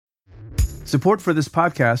Support for this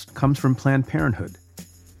podcast comes from Planned Parenthood.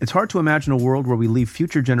 It's hard to imagine a world where we leave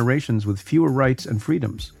future generations with fewer rights and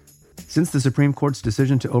freedoms. Since the Supreme Court's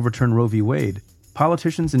decision to overturn Roe v. Wade,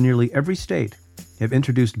 politicians in nearly every state have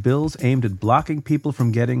introduced bills aimed at blocking people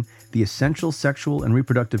from getting the essential sexual and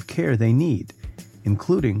reproductive care they need,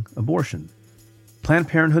 including abortion. Planned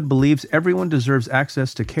Parenthood believes everyone deserves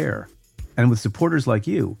access to care, and with supporters like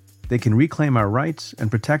you, they can reclaim our rights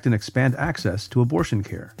and protect and expand access to abortion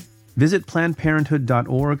care. Visit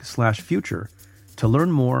PlannedParenthood.org/future to learn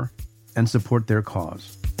more and support their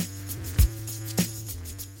cause.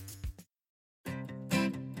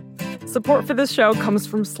 Support for this show comes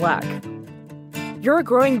from Slack. You're a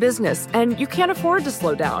growing business, and you can't afford to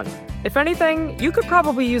slow down. If anything, you could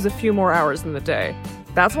probably use a few more hours in the day.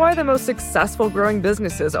 That's why the most successful growing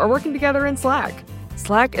businesses are working together in Slack.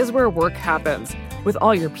 Slack is where work happens, with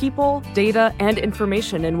all your people, data, and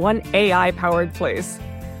information in one AI-powered place.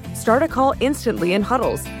 Start a call instantly in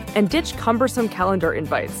huddles and ditch cumbersome calendar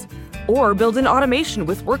invites. Or build an automation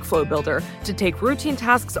with Workflow Builder to take routine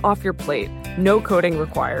tasks off your plate. No coding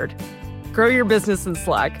required. Grow your business in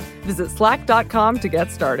Slack. Visit slack.com to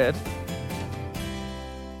get started.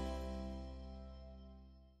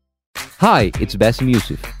 Hi, it's Bassem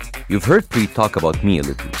Youssef. You've heard Preet talk about me a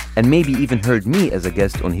little, and maybe even heard me as a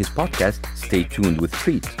guest on his podcast, Stay Tuned with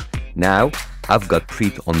Preet. Now, I've got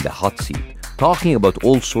Preet on the hot seat, talking about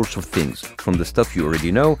all sorts of things, from the stuff you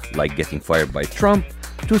already know, like getting fired by Trump,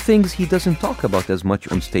 to things he doesn't talk about as much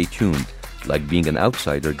on Stay Tuned, like being an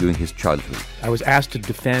outsider during his childhood. I was asked to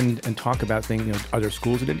defend and talk about things, are there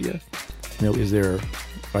schools in India?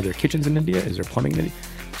 Are there kitchens in India? Is there plumbing in India?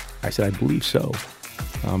 I said, I believe so.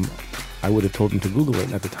 I would have told him to Google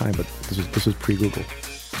it at the time, but this was pre-Google.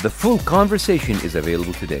 The full conversation is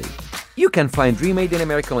available today. You can find Remade in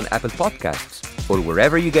America on Apple Podcasts or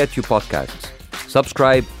wherever you get your podcasts.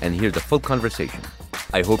 Subscribe and hear the full conversation.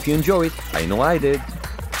 I hope you enjoy it. I know I did.